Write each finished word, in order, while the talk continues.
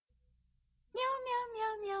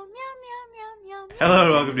Hello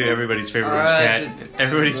and welcome to everybody's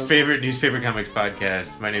favorite newspaper comics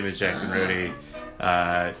podcast. My name is Jackson Rohde.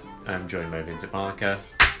 I'm joined by Vincent Malika.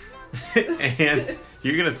 And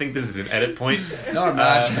you're going to think this is an edit point. No, I'm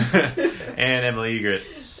not. And Emily Egritz.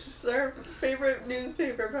 It's our favorite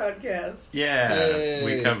newspaper podcast. Yeah, Yay.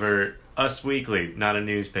 We cover Us Weekly, not a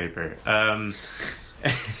newspaper. And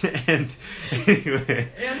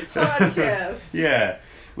anyway. And podcast. Yeah.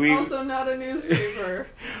 Also not a newspaper.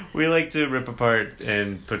 We like to rip apart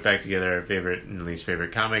and put back together our favorite and least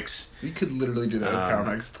favorite comics. We could literally do that with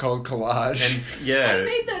comics. It's called collage. And yeah. I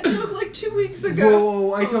made that joke like 2 weeks ago.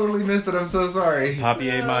 Whoa, I totally missed it. I'm so sorry.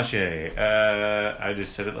 Papier-mâché. I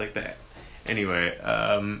just said it like that. Anyway,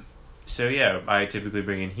 so yeah, I typically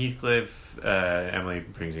bring in Heathcliff, Emily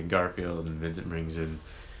brings in Garfield, and Vincent brings in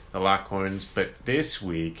the Lockhorns. But this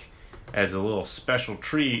week, as a little special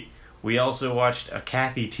treat, we also watched a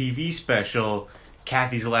Cathy TV special,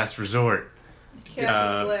 Cathy's Last Resort.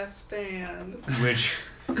 Cathy's Last Stand. Which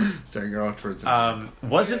Starting off towards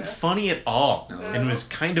wasn't funny at all. No. And was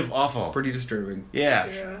kind of awful. pretty disturbing.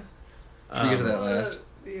 Yeah. Should we get to that last?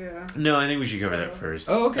 Yeah. No, I think we should cover that first.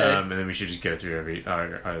 Oh, okay. And then we should just go through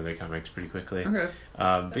our other comics pretty quickly. Okay.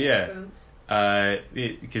 But yeah,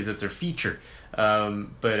 because that's our feature.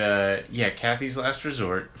 Yeah, Cathy's Last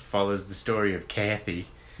Resort follows the story of Cathy,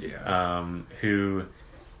 who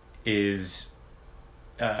is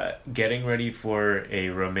getting ready for a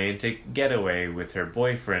romantic getaway with her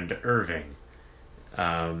boyfriend Irving.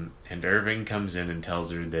 And Irving comes in and tells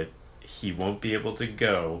her that he won't be able to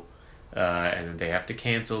go, and that they have to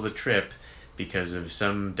cancel the trip because of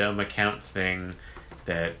some dumb account thing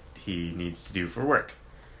that he needs to do for work.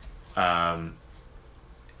 And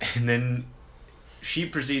then she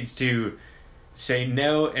proceeds to say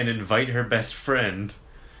no and invite her best friend,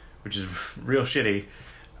 which is real shitty.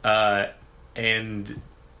 And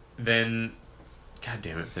then, God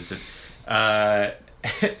damn it, Vincent.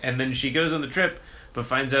 And then she goes on the trip, but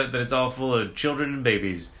finds out that it's all full of children and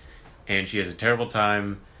babies, and she has a terrible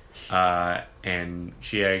time. And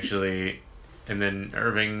then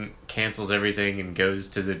Irving cancels everything and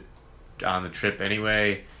goes on the trip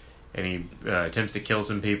anyway, and he attempts to kill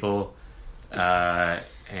some people,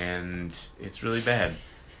 and it's really bad.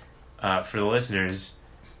 For the listeners,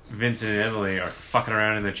 Vincent and Emily are fucking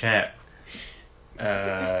around in the chat,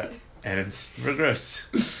 and it's real gross.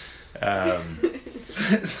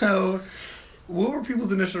 So, what were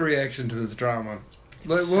people's initial reaction to this drama?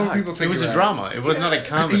 What were people thinking? It was a drama. It was not a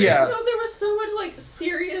comedy. Yeah. No, there was so much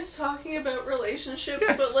serious talking about relationships,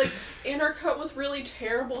 but intercut with really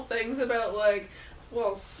terrible things about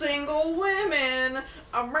single women,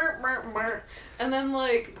 and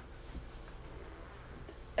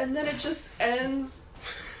then it just ends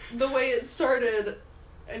the way it started,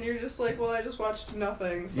 and you're just like, well, I just watched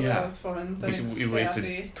nothing, so that was fun. Thanks, we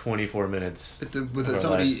wasted 24 minutes with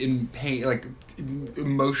somebody in pain,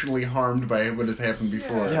 emotionally harmed by what has happened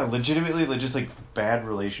before. Yeah, legitimately, just bad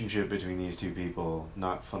relationship between these two people.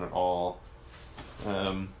 Not fun at all.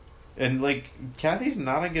 And Cathy's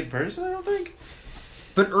not a good person, I don't think.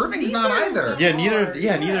 But Irving's not either. Yeah,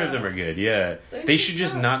 neither of them are good. Yeah, they should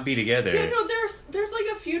just not be together. Yeah, no, there's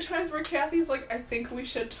a few times where Cathy's like, I think we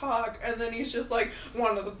should talk, and then he's just like,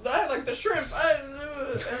 I like the shrimp, and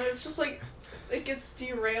it's just it gets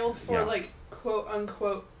derailed for quote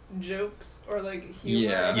unquote jokes or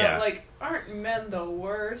humor about aren't men the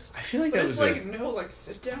worst? I feel like but that it's was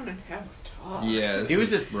sit down and have a talk. Yeah, it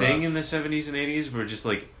was a thing in the 70s and 80s where just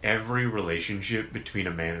every relationship between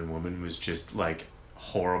a man and woman was just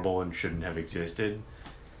horrible and shouldn't have existed.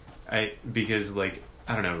 Because I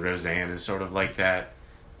don't know, Roseanne is sort of like that.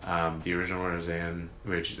 The original Roseanne,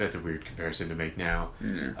 which that's a weird comparison to make now.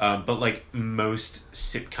 Mm. But most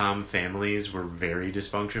sitcom families were very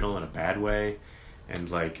dysfunctional in a bad way,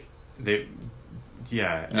 and and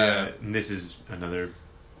this is another.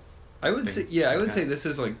 I would say this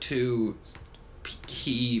is two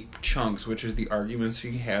key chunks, which is the arguments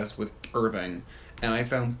she has with Irving. And I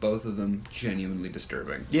found both of them genuinely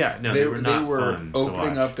disturbing. Yeah, no, they were not fun opening to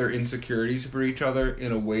watch. up their insecurities for each other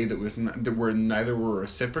in a way that was where neither were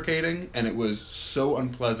reciprocating, and it was so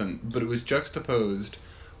unpleasant. But it was juxtaposed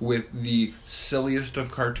with the silliest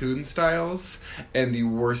of cartoon styles and the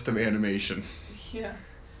worst of animation. Yeah.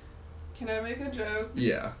 Can I make a joke?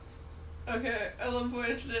 Yeah. Okay, I love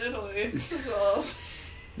Voyage to Italy. That's all.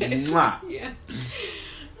 Mwah. Yeah.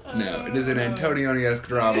 No, it is an Antonioni-esque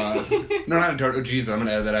drama. No, not Antonio. Oh, jeez, I'm going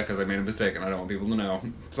to edit that out because I made a mistake and I don't want people to know.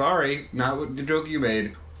 Sorry, not what the joke you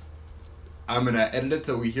made. I'm going to edit it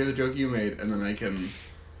so we hear the joke you made and then I can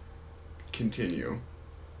continue.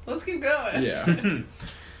 Let's keep going. Yeah.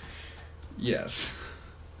 Yes.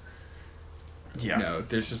 Yeah. No,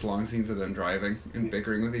 there's just long scenes of them driving and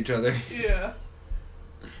bickering with each other. Yeah.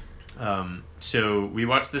 So we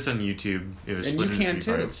watched this on YouTube. It was split into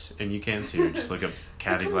 3 parts, and you can too. Just look up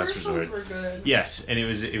Cathy's Last Resort. Were good. Yes, and it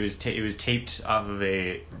was taped off of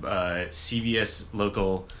a CBS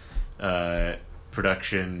local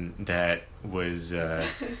production that was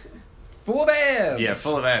full of ads. Yeah,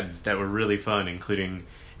 full of ads that were really fun, including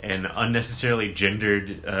an unnecessarily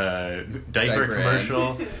gendered diaper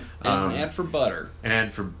commercial. An ad for butter. An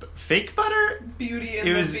ad for fake butter? Beauty and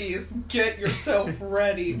the Beast. Get yourself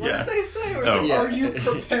ready. What did they say? Are you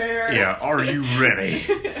prepared? Yeah, are you ready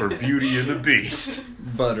for Beauty and the Beast?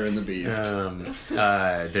 Butter and the Beast.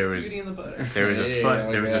 There was Beauty and the Butter.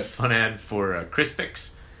 There was a fun ad for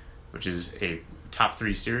Crispix, which is a top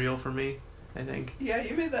 3 cereal for me, I think. Yeah,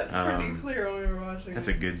 you made that pretty clear when we were watching. That's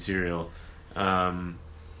a good cereal.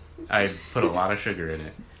 I put a lot of sugar in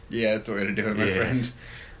it. Yeah, that's the way to do it, my friend.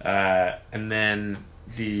 And then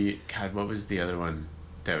what was the other one?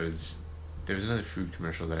 There was another food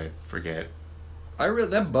commercial that I forget. I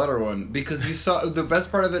read that butter one because you saw the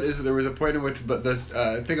best part of it is that there was a point in which this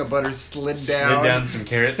thing of butter slid down some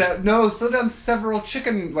carrots. Slid down several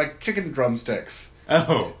chicken drumsticks.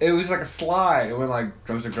 Oh, it was like a slide. It went like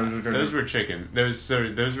drumstick. Those were chicken. Those were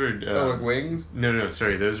like wings. No,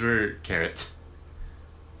 sorry, those were carrots.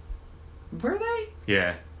 Were they?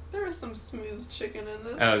 Yeah. There was some smooth chicken in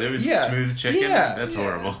this. Oh, there was smooth chicken? Yeah. That's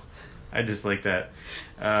horrible. I just like that.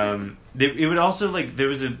 It would also, there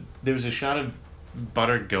was a shot of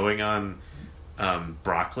butter going on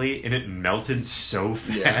broccoli, and it melted so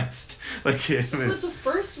fast. Yeah. The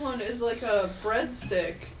first one is like a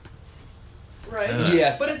breadstick, right?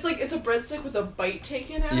 Yes. But it's a breadstick with a bite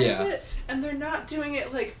taken out of it, and they're not doing it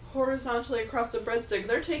horizontally across the breadstick.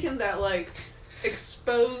 They're taking that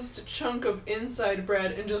exposed chunk of inside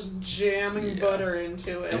bread and just jamming butter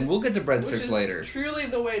into it. And we'll get to breadsticks later. Which is truly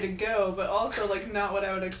the way to go, but also not what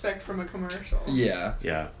I would expect from a commercial. Yeah.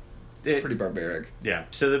 Yeah. Pretty barbaric. Yeah.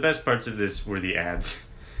 So the best parts of this were the ads,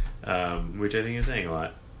 which I think is saying a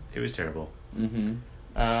lot. It was terrible. Mm-hmm.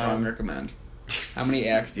 Strong recommend. How many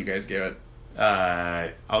acts do you guys give it?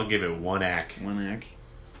 I'll give it 1 act. 1 act.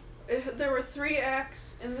 There were 3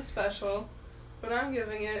 acts in the special, but I'm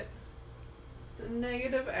giving it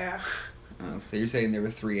negative act. So you're saying there were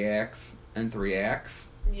 3 acts and 3 acts?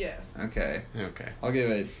 Yes. Okay. I'll give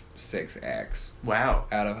it 6 acts. Wow.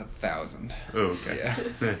 Out of 1,000. Oh, okay. Yeah.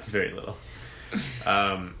 That's very little.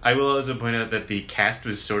 I will also point out that the cast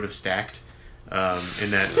was sort of stacked.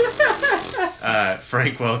 In that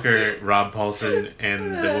Frank Welker, Rob Paulson,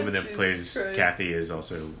 and the woman that plays Cathy was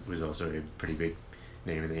also a pretty big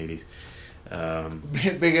name in the 80s.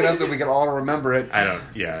 Big enough that we can all remember it.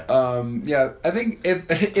 Yeah. I think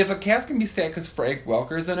if a cast can be stacked because Frank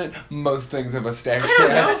Welker's in it, most things have a stacked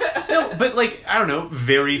cast. No, but I don't know,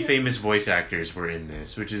 very famous voice actors were in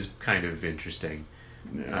this, which is kind of interesting.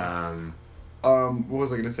 Yeah. What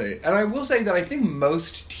was I going to say? And I will say that I think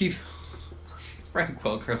most TV... Frank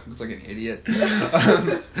Welker looks like an idiot.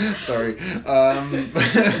 Sorry.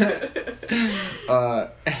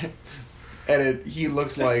 And he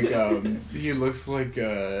looks like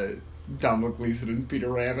Donald Gleason and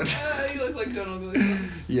Peter Rabbit. He looks like Donald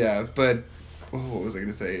Gleason. Yeah, but what was I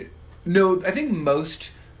going to say? No, I think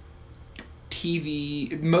most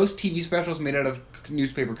TV specials made out of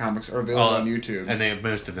newspaper comics are available on YouTube, and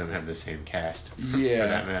most of them have the same cast. Yeah, for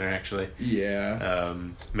that matter, actually. Yeah.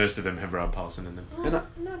 Most of them have Rob Paulson in them. Well,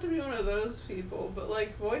 not to be one of those people, but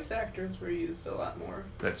voice actors were used a lot more.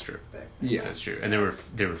 That's true. Back then. Yeah, that's true, and there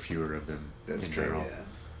were fewer of them. That's in true. General.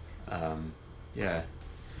 Yeah.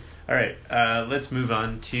 All right, let's move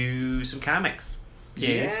on to some comics.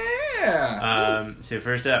 Yes. Yeah. So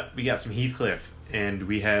first up, we got some Heathcliff, and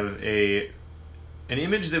we have an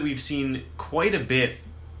image that we've seen quite a bit,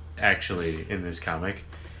 actually, in this comic,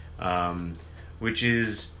 which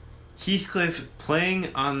is Heathcliff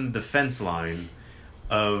playing on the fence line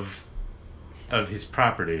of his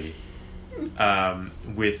property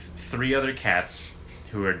with 3 other cats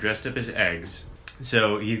who are dressed up as eggs.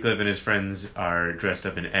 So Heathcliff and his friends are dressed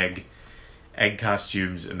up in egg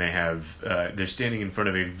costumes, and they're standing in front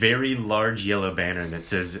of a very large yellow banner that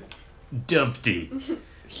says Dumpty.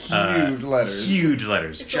 Huge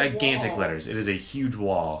letters. It's Gigantic letters. It is a huge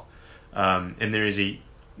wall. And there is a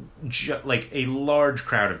large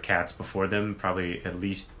crowd of cats before them, probably at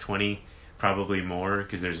least 20, probably more,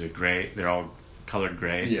 because there's they're all colored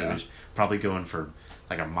gray, so there's probably going for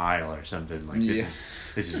a mile or something. This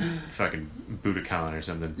is fucking Budokan or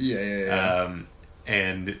something. Yeah.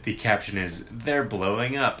 And the caption is, "They're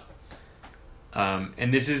blowing up."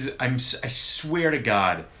 And this is, I swear to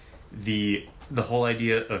God, the whole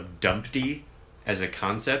idea of Dumpty as a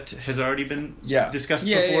concept has already been discussed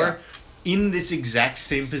before. Yeah. In this exact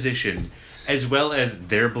same position, as well as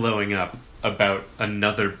they're blowing up about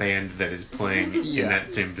another band that is playing in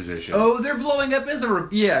that same position. Oh, they're blowing up as a...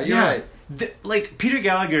 you're right. Like, Peter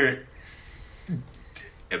Gallagher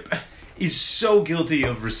is so guilty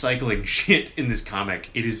of recycling shit in this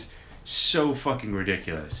comic. It is so fucking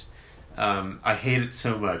ridiculous. I hate it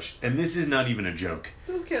so much. And this is not even a joke.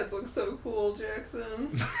 Those cats look so cool,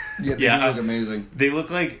 Jackson. They look amazing. They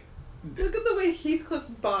look like... Look at the way Heathcliff's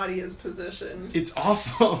body is positioned. It's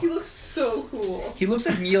awful. He looks so cool. He looks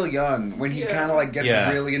like Neil Young when he kind of like gets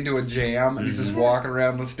really into a jam and he's just walking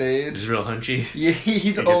around the stage. He's real hunchy. Yeah, he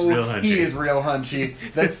is real hunchy.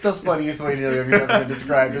 That's the funniest way Neil Young has ever been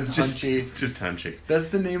described as hunchy. It's just hunchy. That's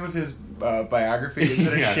the name of his biography.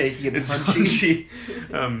 Instead of shaky, it's hunchy.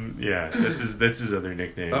 That's his other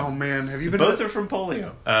nickname. Oh man, have you been? Both are from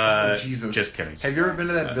polio. Jesus, just kidding. Have you ever been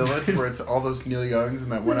to that village where it's all those Neil Youngs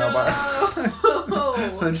and that one out by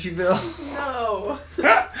Hunchyville? No.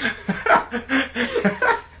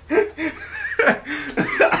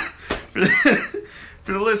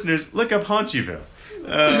 For the listeners, look up Hunchyville.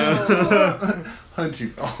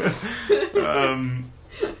 Hunchyville.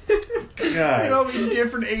 God. There'll be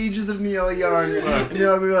different ages of Neil Young, and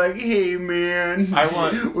they'll be like, "Hey, man,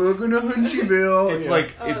 welcome to Hunchyville."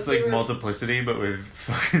 It's like multiplicity, but with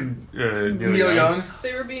fucking Neil Young.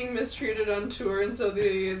 They were being mistreated on tour, and so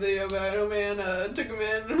the albino man took him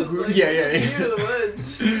in. And was like, Near the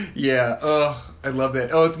woods. Yeah. I love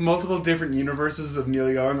that. Oh, it's multiple different universes of Neil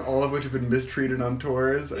Young, all of which have been mistreated on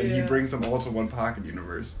tours, and he brings them all to one pocket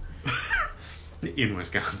universe. In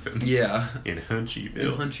Wisconsin. Yeah. In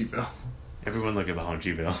Hunchyville. Everyone look up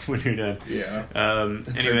Hunchyville when you're done. Yeah.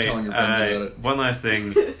 Anyway, one last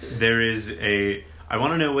thing. There is I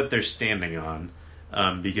want to know what they're standing on,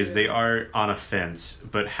 because they are on a fence,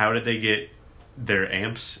 but how did they get their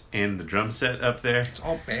amps and the drum set up there? It's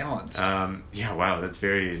all balanced. Yeah, wow, that's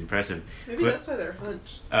very impressive. Maybe that's why they're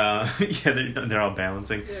hunched. They're all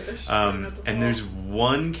balancing. Yeah, and there's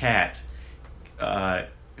one cat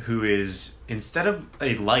who is, instead of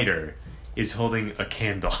a lighter, is holding a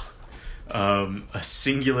candle. A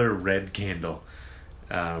singular red candle,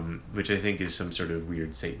 which I think is some sort of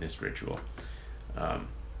weird Satanist ritual.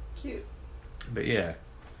 Cute. But yeah,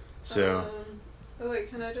 so... oh wait,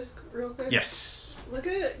 can I just, real quick? Yes. Look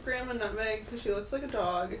at Grandma Nutmeg, because she looks like a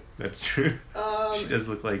dog. That's true. She does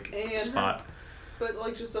look like Spot. But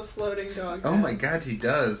like just a floating dog. Oh my god, she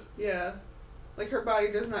does. Yeah. Like her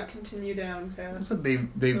body does not continue down past. They've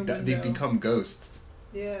become ghosts.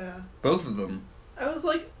 Yeah. Both of them. I was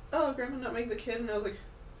like, oh, Grandma Nutmeg the kid, and I was like,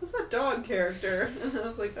 what's that dog character? And I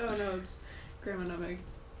was like, oh no, it's Grandma Nutmeg.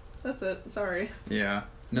 That's it. Sorry. Yeah.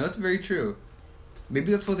 No, it's very true.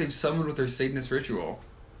 Maybe that's what they've summoned with their Satanist ritual.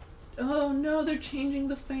 Oh no, they're changing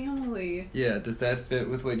the family. Yeah, does that fit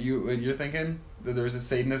with what you're thinking? That there's a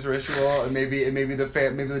Satanist ritual, and maybe the maybe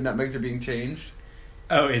the nutmegs are being changed.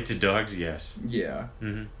 Oh, into dogs, yes. Yeah.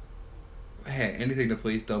 Mm-hmm. Hey, anything to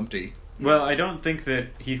please Dumpty. Well, I don't think that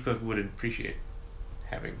Heathcliff would appreciate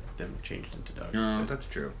having them changed into dogs. No, that's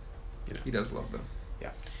true. You know. He does love them.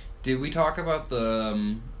 Yeah. Did we talk about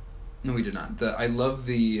the... No, we did not. I love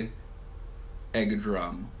the egg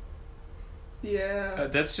drum. Yeah.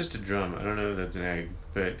 That's just a drum. I don't know if that's an egg,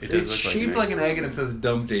 but it does it's look shaped like an egg and it says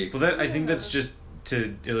Dumpty. Well, I think that's just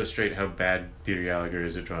to illustrate how bad Peter Gallagher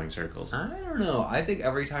is at drawing circles. I don't know. I think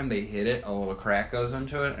every time they hit it, a little crack goes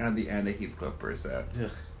into it, and at the end, a Heathcliff bursts out.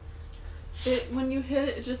 When you hit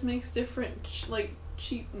it, it just makes different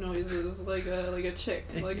cheap noises, like a chick,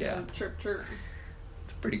 like a chirp chirp.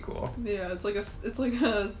 It's pretty cool. Yeah, it's like a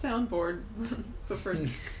soundboard, but for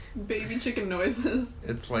baby chicken noises.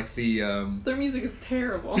 It's like the Their music is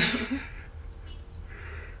terrible.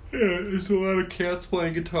 Yeah, there's a lot of cats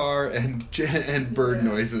playing guitar and bird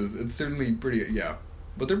noises. It's certainly pretty,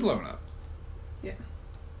 but they're blown up. Yeah.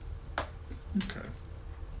 Okay.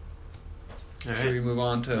 All right. Should we move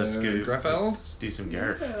on to Garfield? Let's do some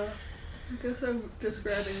Garf. Yeah. I guess I'm just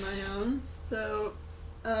grabbing my own. So,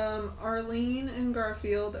 Arlene and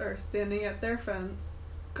Garfield are standing at their fence.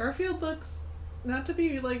 Garfield looks, not to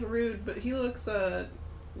be rude, but he looks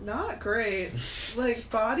not great.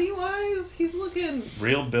 Body-wise, he's looking...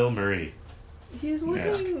 Real Bill Murray. He's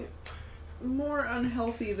looking more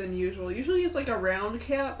unhealthy than usual. Usually he's a round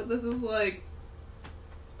cat, but this is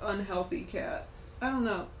unhealthy cat. I don't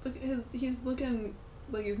know. Look, he's looking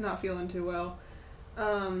like he's not feeling too well.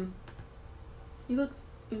 He looks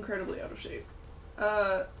incredibly out of shape.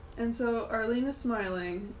 And so Arlene is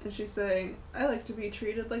smiling, and she's saying, I like to be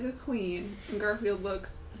treated like a queen. And Garfield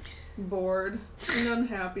looks bored and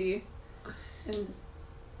unhappy and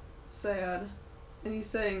sad. And he's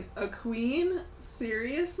saying, "A queen?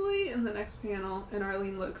 Seriously?" in the next panel. And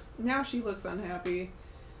Arlene looks unhappy.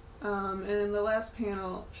 And in the last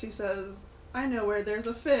panel, she says, "I know where there's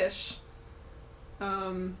a fish."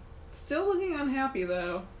 Still looking unhappy,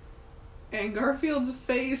 though. And Garfield's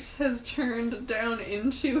face has turned down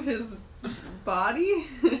into his body.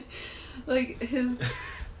 Like, his...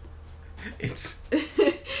 It's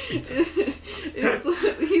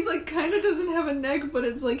he like kind of doesn't have a neck, but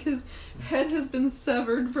it's like his head has been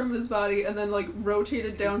severed from his body and then like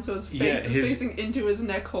rotated down so his face is facing into his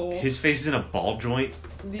neck hole. His face is in a ball joint.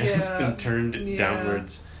 Yeah, and it's been turned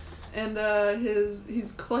downwards. And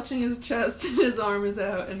he's clutching his chest and his arm is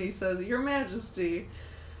out and he says, "Your Majesty."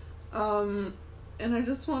 And I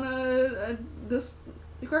just wanna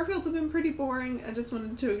Garfield's have been pretty boring. I just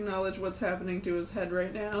wanted to acknowledge what's happening to his head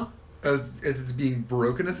right now. As it's being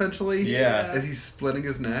broken, essentially? Yeah. As he's splitting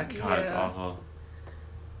his neck? God, it's awful.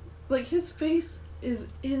 Like, his face is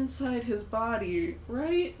inside his body,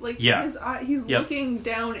 right? Like, his eye, he's looking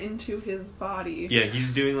down into his body. Yeah,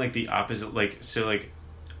 he's doing, like, the opposite. Like, so, like,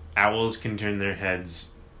 owls can turn their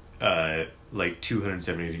heads, like,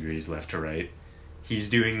 270 degrees left to right. He's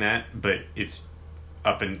doing that, but it's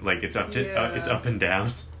up and, like, it's up and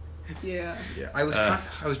down. Yeah. Yeah. I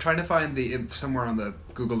was trying to find somewhere on the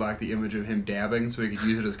Google Doc the image of him dabbing so we could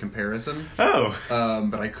use it as comparison. Oh.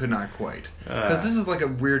 But I could not quite. Because this is like a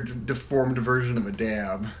weird deformed version of a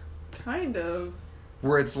dab. Kind of.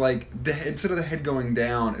 Where it's like instead of the head going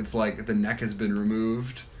down, it's like the neck has been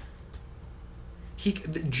removed.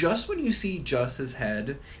 Just when you see just his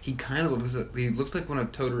head, he kind of looks like one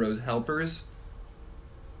of Totoro's helpers.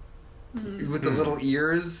 With the little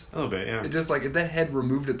ears. A little bit, yeah. Just like if that head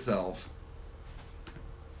removed itself.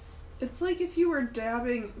 It's like if you were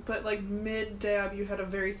dabbing, but like mid-dab you had a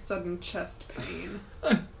very sudden chest pain.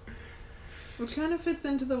 Which kind of fits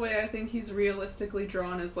into the way I think he's realistically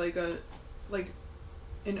drawn as like an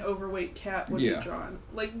overweight cat would be drawn.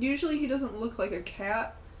 Like, usually he doesn't look like a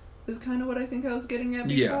cat, is kind of what I think I was getting at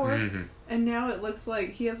before. Yeah. Mm-hmm. And now it looks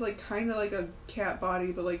like he has like kind of like a cat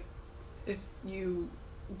body, but like if you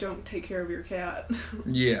don't take care of your cat.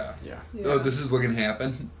 Yeah. Oh, this is what can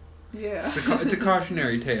happen? Yeah. It's a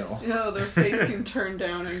cautionary tale. Their face can turn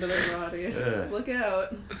down into their body. Look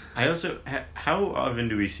out. I also... How often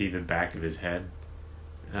do we see the back of his head?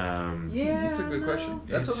 That's a good question.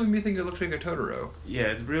 That's what made me think it looks like a Totoro. Yeah,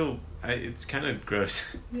 it's real... it's kind of gross.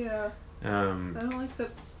 Yeah. I don't like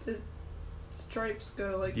that stripes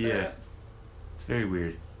go like that. Yeah. It's very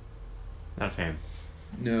weird. Not a fan.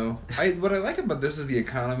 No. What I like about this is the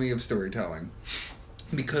economy of storytelling.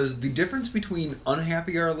 Because the difference between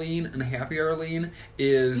unhappy Arlene and happy Arlene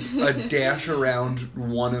is a dash around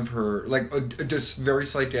one of her... Like, a just very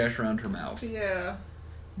slight dash around her mouth. Yeah.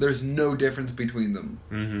 There's no difference between them.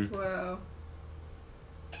 Mm-hmm. Wow.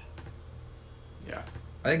 Yeah.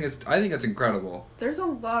 I think that's incredible. There's a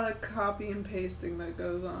lot of copy and pasting that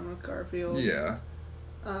goes on with Garfield. Yeah.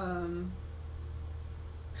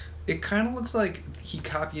 It kind of looks like he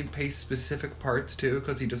copy and pastes specific parts, too,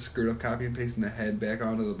 because he just screwed up copy and pasting the head back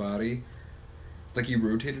onto the body. Like, he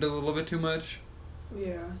rotated a little bit too much.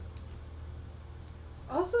 Yeah.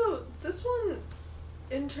 Also, this one,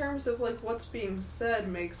 in terms of, like, what's being said,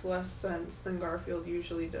 makes less sense than Garfield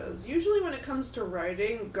usually does. Usually when it comes to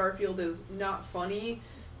writing, Garfield is not funny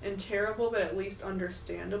and terrible, but at least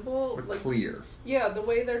understandable. Or like, clear. Yeah, the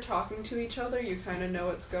way they're talking to each other, you kind of know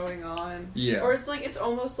what's going on. Yeah. Or it's like, it's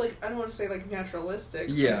almost like, I don't want to say like naturalistic.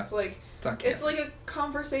 Yeah. It's like, it's like a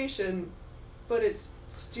conversation, but it's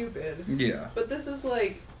stupid. Yeah. But this is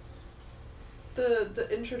like, the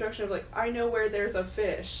introduction of like, I know where there's a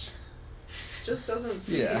fish. Just doesn't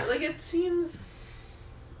seem, like, it seems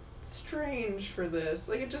strange for this.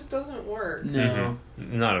 Like, it just doesn't work. No.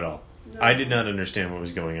 Mm-hmm. Not at all. No. I did not understand what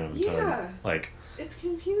was going on. Yeah. Like, it's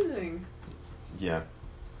confusing. Yeah.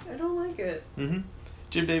 I don't like it. Mm-hmm.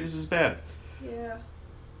 Jim Davis is bad. Yeah.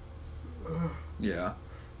 Yeah.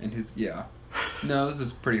 And No, this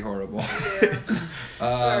is pretty horrible. Yeah.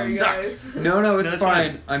 Sorry, guys. No, it's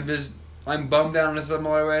fine. I'm bummed out in a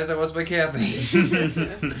similar way as I was by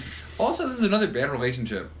Cathy. Also, this is another bad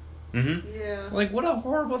relationship. Mm-hmm. Yeah. Like, what a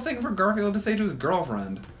horrible thing for Garfield to say to his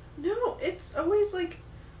girlfriend. No, it's always like,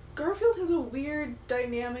 Garfield has a weird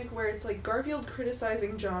dynamic where it's like Garfield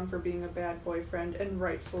criticizing John for being a bad boyfriend, and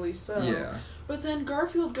rightfully so. Yeah. But then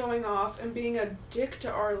Garfield going off and being a dick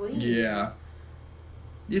to Arlene. Yeah.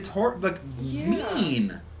 It's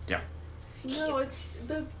mean. Yeah. No, it's,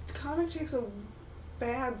 the comic takes a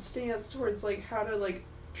bad stance towards like how to like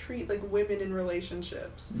treat like women in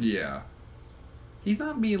relationships. Yeah. He's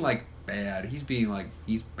not being like bad. He's being like,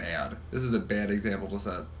 he's bad. This is a bad example to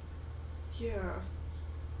set. Yeah.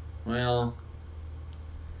 Well,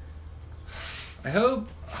 I hope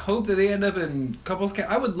that they end up in couples.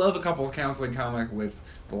 I would love a couples counseling comic with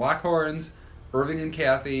the Lockhorns, Irving and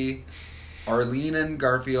Cathy, Arlene and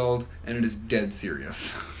Garfield, and it is dead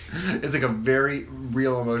serious. It's like a very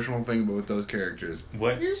real emotional thing, but with those characters.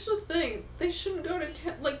 Here's the thing: they shouldn't go to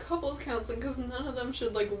couples counseling because none of them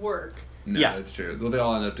should work. No, that's true. Well, they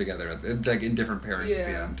all end up together, in different pairings at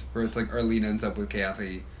the end. Where it's Arlene ends up with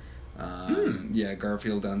Cathy. Yeah,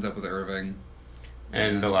 Garfield ends up with Irving.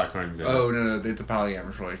 And the Lockhorns. Oh, no, it's a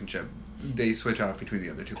polyamorous relationship. They switch off between the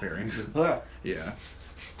other two pairings. Yeah.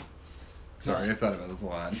 Sorry, I've thought about this a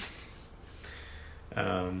lot.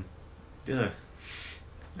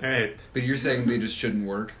 Alright. But you're saying they just shouldn't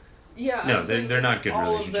work? Yeah. No, they're not good all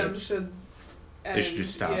relationships. All of them should end. They should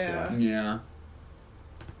just stop. Yeah. Yeah.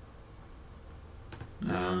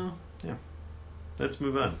 Yeah. Let's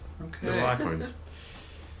move on. Okay. The Lockhorns.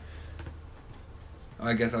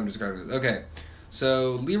 I guess I'm describing this. Okay.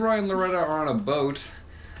 So, Leroy and Loretta are on a boat,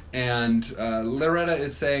 and Loretta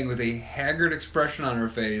is saying with a haggard expression on her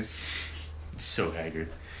face... So haggard.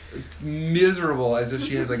 Miserable, as if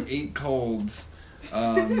she has 8 colds.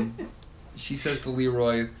 She says to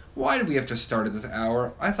Leroy, "Why did we have to start at this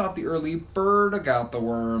hour? I thought the early bird got the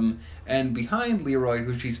worm." And behind Leroy,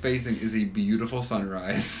 who she's facing, is a beautiful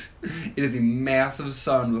sunrise. It is a massive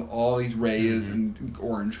sun with all these rays and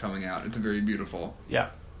orange coming out. It's very beautiful. Yeah.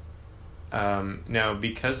 Now,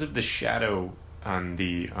 because of the shadow on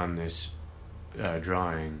this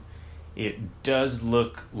drawing, it does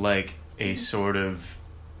look like a sort of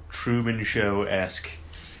Truman Show-esque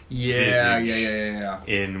Yeah.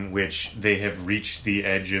 in which they have reached the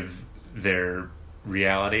edge of their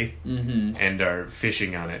reality and are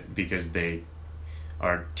fishing on it because they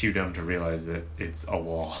are too dumb to realize that it's a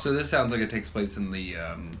wall. So this sounds like it takes place in the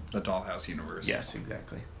Dollhouse universe. Yes,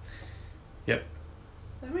 exactly. Yep.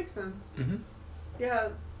 That makes sense. Mm-hmm. Yeah.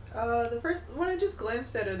 When I just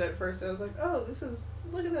glanced at it at first, I was like, "Oh,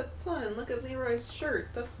 look at that sun! Look at Leroy's shirt.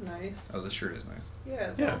 That's nice." Oh, the shirt is nice.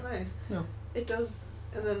 Yeah, it's all nice. Yeah. It does.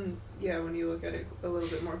 And then, when you look at it a little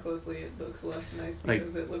bit more closely, it looks less nice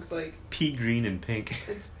because it looks like pea green and pink.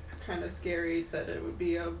 It's kind of scary that it would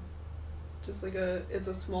be it's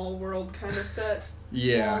a small world kind of set.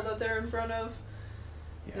 Yeah. That they're in front of.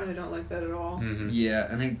 Yeah. And I don't like that at all. Mm-hmm.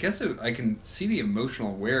 Yeah, and I guess I can see the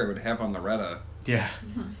emotional wear it would have on Loretta. Yeah.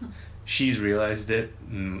 She's realized it,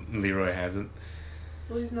 and Leroy hasn't.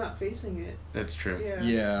 Well, he's not facing it. That's true. Yeah.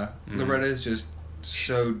 Yeah. Loretta is just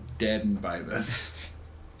so deadened by this.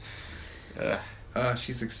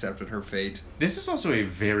 She's accepted her fate. This is also a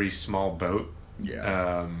very small boat.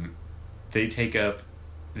 Yeah. They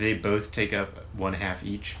both take up 1/2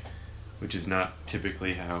 each, which is not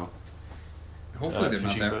typically how. Hopefully they're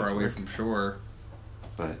not that far away from shore.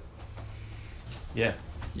 But yeah.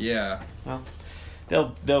 Yeah. Well,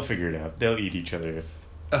 they'll figure it out. They'll eat each other if.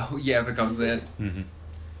 Oh yeah, if it comes to that. Mm-hmm.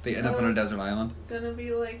 They end up on a desert island. Gonna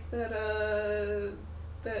be like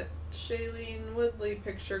that Shailene Woodley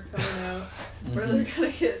picture coming out where they're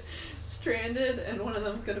gonna get stranded and one of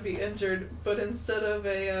them's gonna be injured, but instead of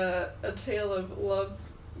a tale of love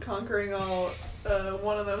conquering all,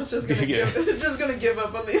 one of them is just gonna give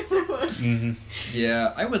up on the other one. Mm-hmm.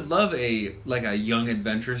 Yeah, I would love a young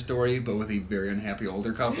adventure story, but with a very unhappy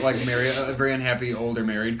older couple, a very unhappy older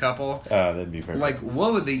married couple. Oh, that'd be perfect.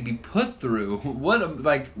 What would they be put through? Would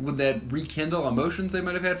that rekindle emotions they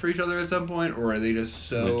might have had for each other at some point, or are they just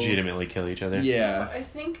so legitimately kill each other? Yeah, I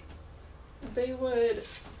think they would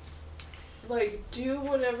do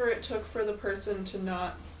whatever it took for the person to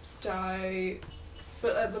not die.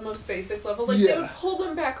 But at the most basic level, they would pull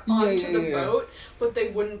them back onto the boat, but they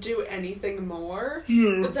wouldn't do anything more.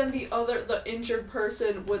 Yeah. But then the injured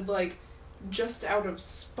person would, just out of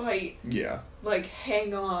spite,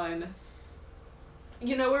 hang on.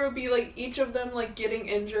 You know, where it would be, each of them, getting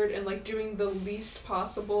injured and, doing the least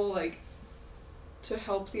possible, to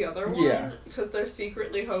help the other one. Yeah. Because they're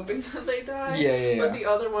secretly hoping that they die. Yeah. But the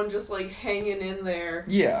other one just, hanging in there.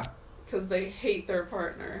 Yeah. Because they hate their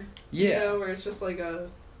partner. Yeah. You know, where it's just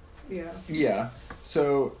Yeah.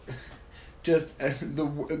 So, just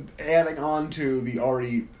adding on to the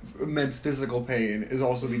already immense physical pain is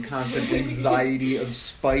also the constant anxiety of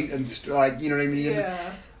spite and, you know what I mean?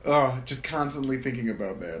 Yeah. Oh, just constantly thinking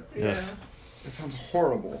about that. Yeah. That sounds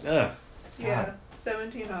horrible. Yeah.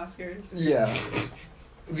 17 Oscars. Yeah.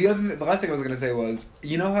 The last thing I was going to say was,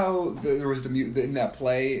 you know how there was in that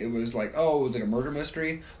play, it was it was a murder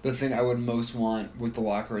mystery? The thing I would most want with the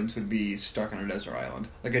Lockhorns would be stuck on a desert island.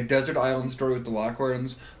 Like a desert island story with the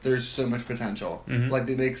Lockhorns, there's so much potential. Mm-hmm.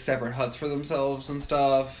 They make separate huts for themselves and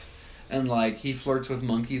stuff, and like he flirts with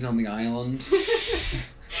monkeys on the island.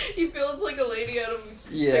 He builds like a lady out of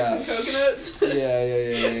sticks Yeah. and coconuts.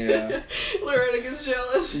 Yeah. Loretta gets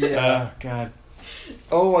jealous. Yeah. Oh God.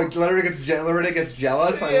 Oh, like Loretta gets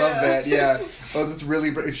jealous. I love Yeah. that. Yeah. Oh, that's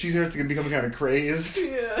really. She starts to become kind of crazed.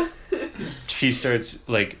 Yeah. She starts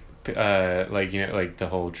like like the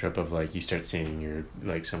whole trip of like you start seeing your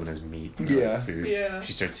like someone as meat. Or Yeah. Food. Yeah.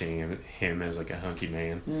 She starts seeing him as like a hunky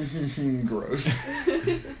man. Gross.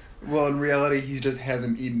 Well, in reality, he just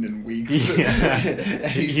hasn't eaten in weeks. Yeah.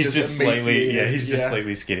 And he's just slightly. Yeah. He's just Yeah.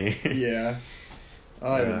 slightly skinny. Yeah.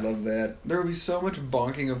 Oh, I would Yeah. love that. There would be so much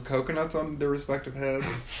bonking of coconuts on their respective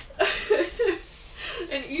heads.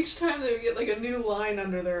 And each time they would get like a new line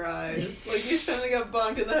under their eyes. Like each time they got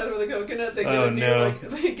bonked in the head with a coconut, they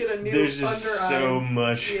get they get a new There's just under so eye.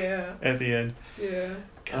 much Yeah. at the end. Yeah.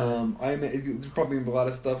 There's probably gonna be a lot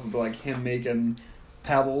of stuff about like him making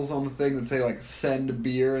pebbles on the thing that say like send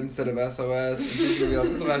beer instead of SOS. And she's gonna be like,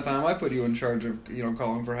 this is the last time I put you in charge of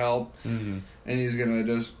calling for help. Mm-hmm. And he's gonna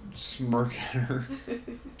just smirk at her.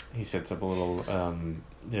 He sets up a little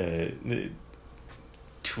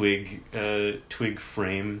twig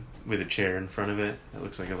frame with a chair in front of it. That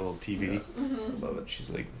looks like a little TV. Yeah. Mm-hmm. I love it. She's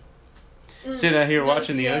like, sit out here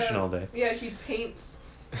watching the Yeah. ocean all day. Yeah, he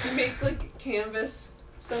makes like canvas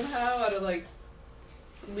somehow out of like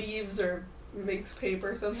leaves or makes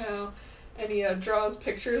paper somehow, and he draws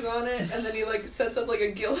pictures on it, and then he like sets up like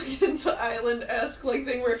a Gilligan's Island-esque like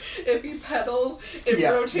thing where if he pedals, it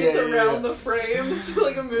rotates around the frames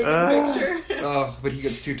like a moving picture. Oh, but he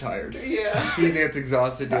gets too tired. Yeah. He gets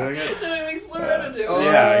exhausted doing it. And it makes Loretta do it. Oh,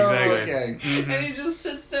 Yeah, exactly. Okay. Mm-hmm. And he just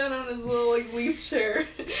sits down on his little like leaf chair,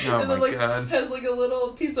 Oh and my then like God. has like a little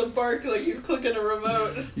piece of bark like he's clicking a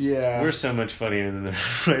remote. Yeah. We're so much funnier than the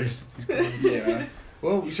writers of these comics. Yeah.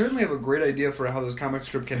 Well, we certainly have a great idea for how this comic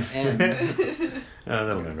strip can end.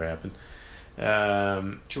 That'll never happen.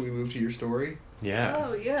 Should we move to your story? Yeah.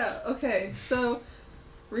 Oh yeah. Okay. So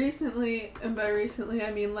recently, and by recently I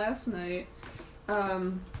mean last night.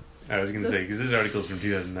 I was going to say, because this article's from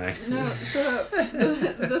 2009. No, shut up.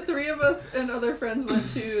 The three of us and other friends went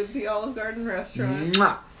to the Olive Garden restaurant.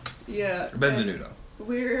 Mwah! Yeah. Benvenuto.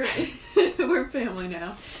 We're family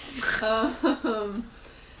now.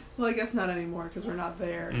 Well, I guess not anymore because we're not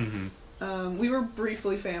there. Mm-hmm. We were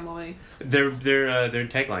briefly family. Their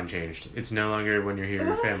tagline changed. It's no longer when you're here,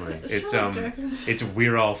 you're family. It's Shut up, Jackson. it's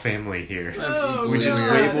we're all family here. Oh, Which is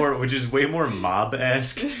God. way more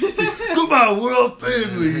mob-esque. Come on, we're all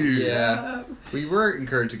family here. Yeah. We were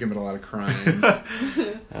encouraged to commit a lot of crimes.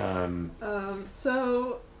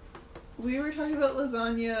 So we were talking about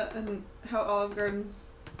lasagna and how Olive Garden's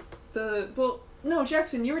no,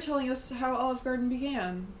 Jackson, you were telling us how Olive Garden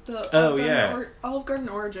began. Olive Garden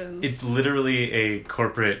origins. It's literally a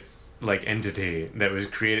corporate entity that was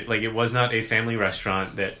created. Like, it was not a family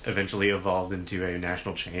restaurant that eventually evolved into a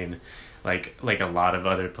national chain like a lot of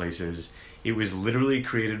other places. It was literally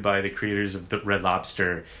created by the creators of the Red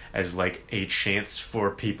Lobster as like a chance for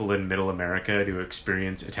people in Middle America to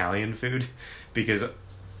experience Italian food, because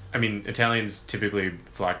I mean, Italians typically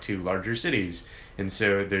flock to larger cities, and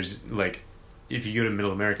so there's like, if you go to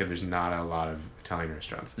Middle America, there's not a lot of Italian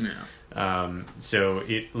restaurants. Yeah. So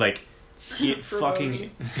it fucking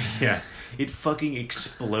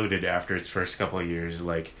exploded after its first couple of years,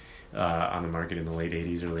 on the market in the late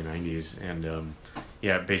 80s, early 90s, and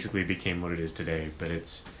it basically became what it is today. But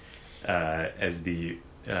it's as the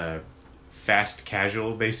fast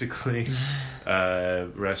casual, basically,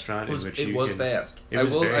 restaurant It was, in which it was fast. It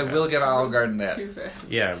was very I will fast. give Olive Garden that. Too fast.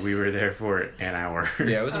 Yeah, we were there for an hour.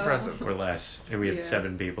 Yeah, it was impressive. Or less, and we had Yeah.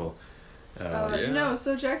 7 people. Yeah. No,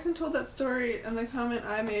 so Jackson told that story, and the comment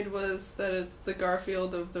I made was that it's the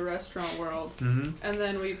Garfield of the restaurant world. Mm-hmm. And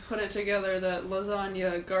then we put it together that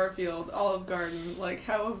lasagna, Garfield, Olive Garden,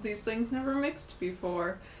 how have these things never mixed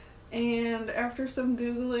before? And after some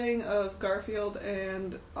Googling of Garfield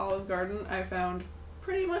and Olive Garden, I found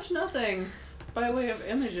pretty much nothing by way of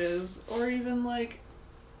images or even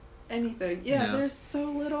anything. Yeah, No. there's so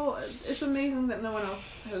little. It's amazing that no one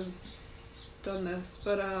else has done this.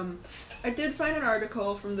 But I did find an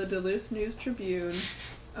article from the Duluth News-Tribune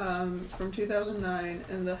from 2009,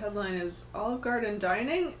 and the headline is Olive Garden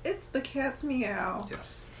Dining? It's the cat's meow.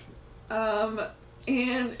 Yes.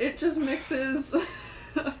 And it just mixes.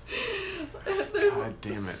 There's God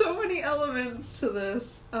damn it. so many elements to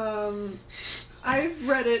this. I've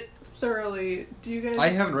read it thoroughly. Do you guys? I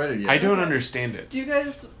haven't read it yet. I don't Okay. understand it. Do you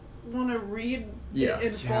guys want to read Yeah. it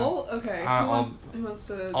in full? Okay. Who wants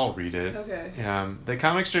to? I'll read it. Okay. The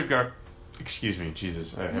comic strip excuse me,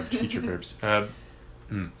 Jesus, I have teacher burps.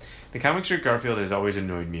 The comic strip Garfield has always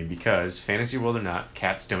annoyed me because, fantasy world or not,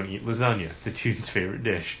 cats don't eat lasagna, the dude's favorite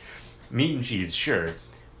dish. Meat and cheese, sure,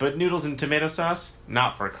 but noodles and tomato sauce?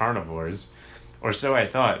 Not for carnivores. Or so I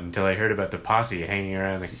thought until I heard about the posse hanging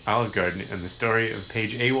around the Olive Garden and the story of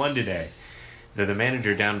page A1 today. Though the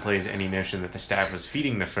manager downplays any notion that the staff was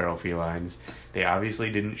feeding the feral felines, they obviously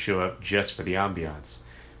didn't show up just for the ambiance.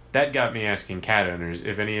 That got me asking cat owners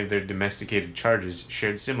if any of their domesticated charges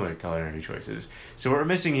shared similar culinary choices. So what we're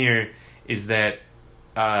missing here is that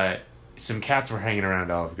some cats were hanging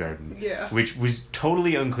around Olive Garden. Yeah. Which was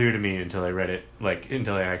totally unclear to me until I read it,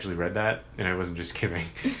 until I actually read that, and I wasn't just kidding.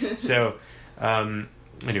 So,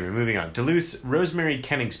 anyway, moving on. Duluth's Rosemary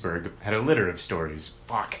Kenningsburg had a litter of stories.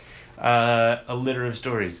 A litter of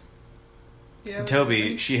stories. Yeah,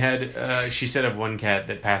 Toby, she said of one cat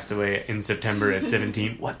that passed away in September at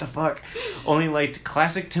 17, what the fuck? Only liked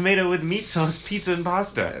classic tomato with meat sauce, pizza, and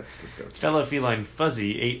pasta. That's disgusting. Fellow feline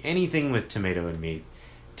Fuzzy ate anything with tomato and meat.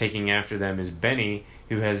 Taking after them is Benny,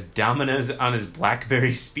 who has Dominoes on his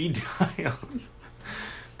BlackBerry speed dial.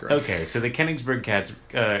 Gross. Okay, so the Kenningsburg cats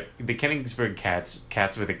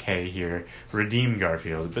with a K here, redeem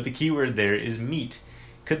Garfield, but the key word there is meat.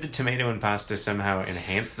 Could the tomato and pasta somehow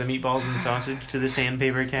enhance the meatballs and sausage to the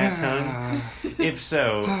sandpaper cat tone? If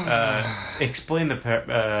so, explain the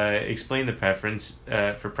preference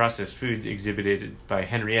for processed foods exhibited by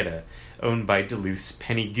Henrietta, owned by Duluth's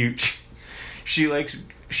Penny Gooch. She likes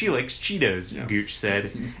Cheetos, yeah. Gooch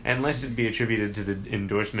said, and lest it be attributed to the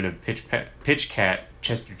endorsement of Pitch Cat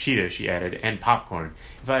Chester Cheetah, she added, and popcorn.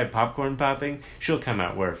 If I have popcorn popping, she'll come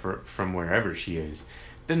out from wherever she is.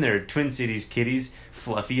 Then there are Twin Cities kitties,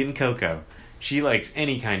 Fluffy and Coco. She likes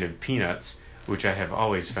any kind of peanuts, which I have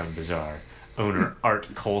always found bizarre. Owner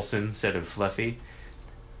Art Colson said of Fluffy.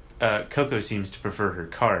 Coco seems to prefer her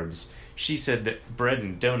carbs. She said that bread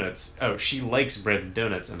and donuts... Oh, she likes bread and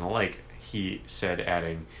donuts and the like, he said,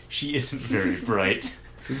 adding, she isn't very bright.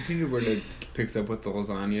 Should we continue where it picks up with the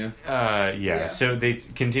lasagna? Yeah. So they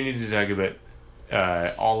continue to talk about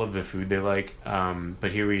all of the food they like,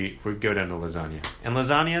 but here we go down to lasagna. And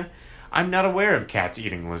lasagna, I'm not aware of cats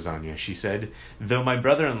eating lasagna, she said, though my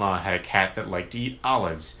brother-in-law had a cat that liked to eat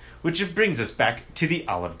olives, which brings us back to the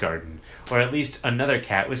Olive Garden, or at least another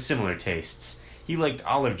cat with similar tastes. He liked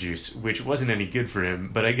olive juice, which wasn't any good for him,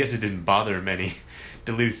 but I guess it didn't bother him any.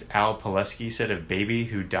 Duluth's Al Pileski said of Baby,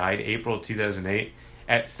 who died April 2008,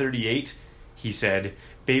 at 38, he said,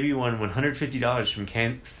 Baby won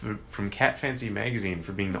 $150 from Cat Fancy magazine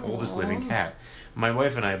for being the oldest living cat. My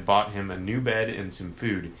wife and I bought him a new bed and some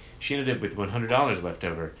food. She ended up with $100 left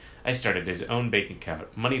over. I started his own bank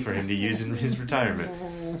account, money for him to use in his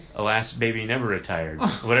retirement. Alas, Baby never retired,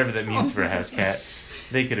 whatever that means for a house cat.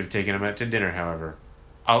 They could have taken him out to dinner, however.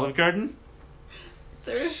 Olive Garden?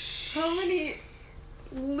 There's so many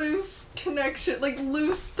loose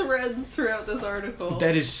threads throughout this article.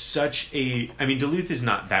 That is such a... I mean, Duluth is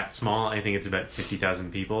not that small. I think it's about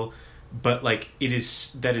 50,000 people. But, that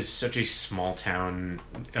is such a small town,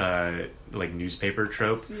 newspaper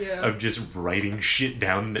trope of just writing shit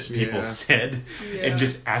down that people said and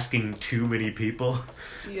just asking too many people.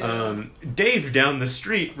 Yeah. Dave down the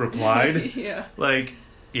street replied. Yeah.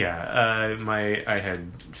 I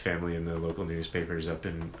had family in the local newspapers up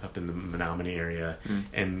in the Menominee area,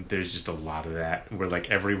 and there's just a lot of that where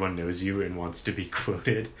everyone knows you and wants to be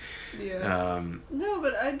quoted. Yeah. No,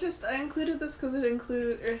 but I included this because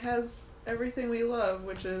it has everything we love,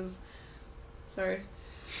 which is, sorry.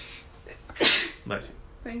 Bless you.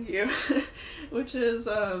 Thank you. Which is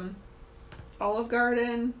Olive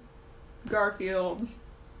Garden, Garfield,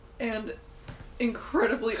 and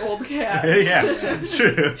incredibly old cats. Yeah, that's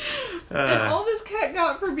true. And all this cat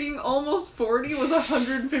got for being almost 40 was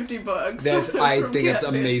 $150. I think it's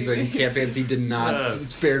amazing. Cat Fancy did not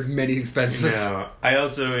spare many expenses. No, I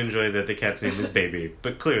also enjoy that the cat's name is Baby,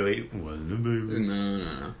 but clearly it wasn't a baby.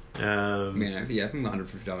 No. I think the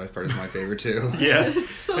 $150 part is my favorite too. Yeah,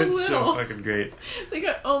 it's so fucking great. They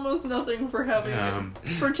got almost nothing for having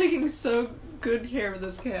for taking so good care of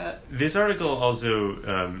this cat. This article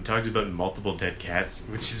also talks about multiple dead cats,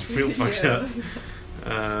 which is real fucked up.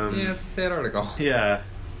 It's a sad article. Yeah.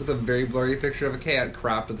 With a very blurry picture of a cat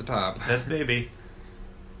cropped at the top. That's Baby.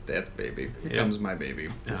 That's Baby. Here comes my baby.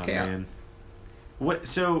 This cat. Man. What?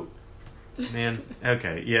 So, man.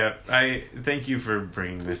 Okay. Yeah. I thank you for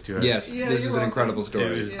bringing this to us. Yes. This is an incredible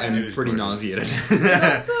story. I'm pretty nauseated. It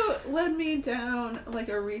also led me down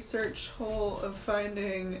a research hole of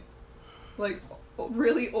finding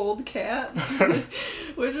really old cats,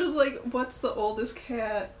 which was what's the oldest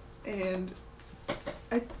cat, and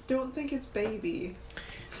I don't think it's Baby.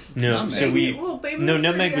 No, Baby, Baby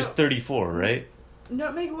Nutmeg was 34, right?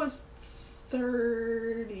 Nutmeg was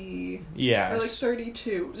 30. Yeah. Or like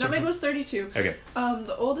 32. So Nutmeg was 32. Okay.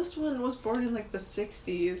 The oldest one was born in like the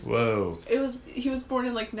 60s. Whoa. He was born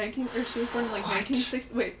in like she was born in like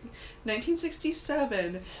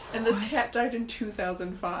 1967, and this cat died in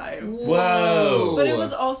 2005. Whoa. But it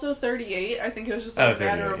was also 38. I think it was just like a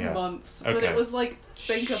matter of months. Okay. But it was like,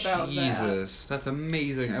 think about that. Jesus, that's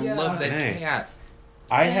amazing. I Yeah. love that Dang. cat.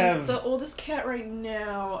 I And have the oldest cat right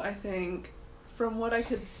now, I think, from what I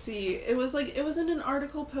could see, it was in an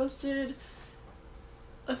article posted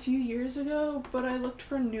a few years ago, but I looked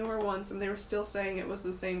for newer ones and they were still saying it was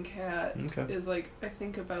the same cat. Okay. Is like, I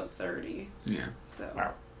think about 30. Yeah. So.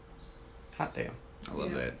 Wow. Hot damn. I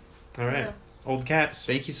love that. All right. Yeah. Old cats.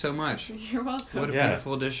 Thank you so much. You're welcome. What a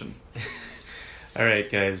beautiful addition. All right,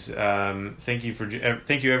 guys. Thank you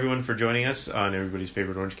everyone for joining us on Everybody's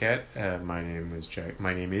Favorite Orange Cat. My name is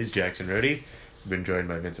Jackson Rohde. I've been joined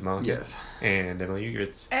by Vincent Mollican. Yes. And Emily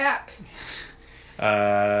Ugritz. Ack.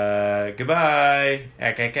 Goodbye.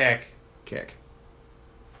 Ack, ack, ack. Kick.